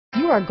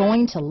are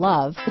going to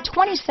love the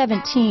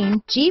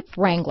 2017 Jeep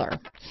Wrangler.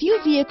 Few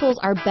vehicles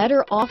are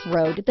better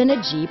off-road than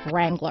a Jeep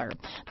Wrangler.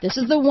 This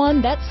is the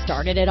one that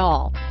started it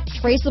all.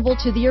 Traceable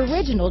to the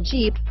original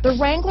Jeep, the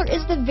Wrangler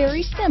is the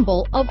very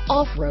symbol of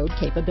off-road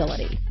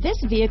capability.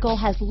 This vehicle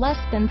has less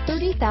than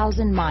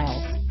 30,000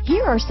 miles.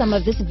 Here are some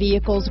of this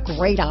vehicle's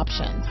great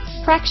options: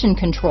 traction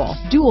control,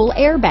 dual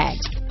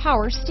airbags,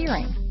 power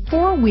steering,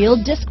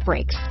 four-wheel disc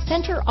brakes,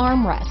 center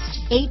armrest,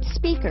 8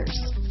 speakers,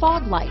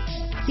 fog lights,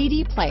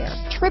 CD player,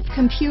 trip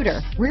computer,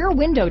 rear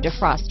window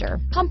defroster,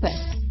 compass,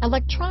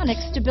 electronic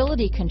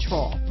stability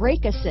control,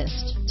 brake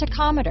assist,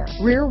 tachometer,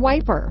 rear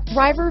wiper,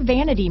 driver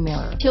vanity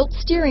mirror, tilt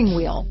steering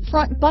wheel,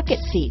 front bucket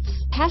seats,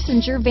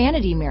 passenger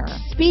vanity mirror,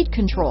 speed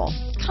control.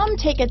 Come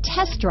take a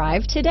test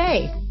drive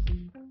today.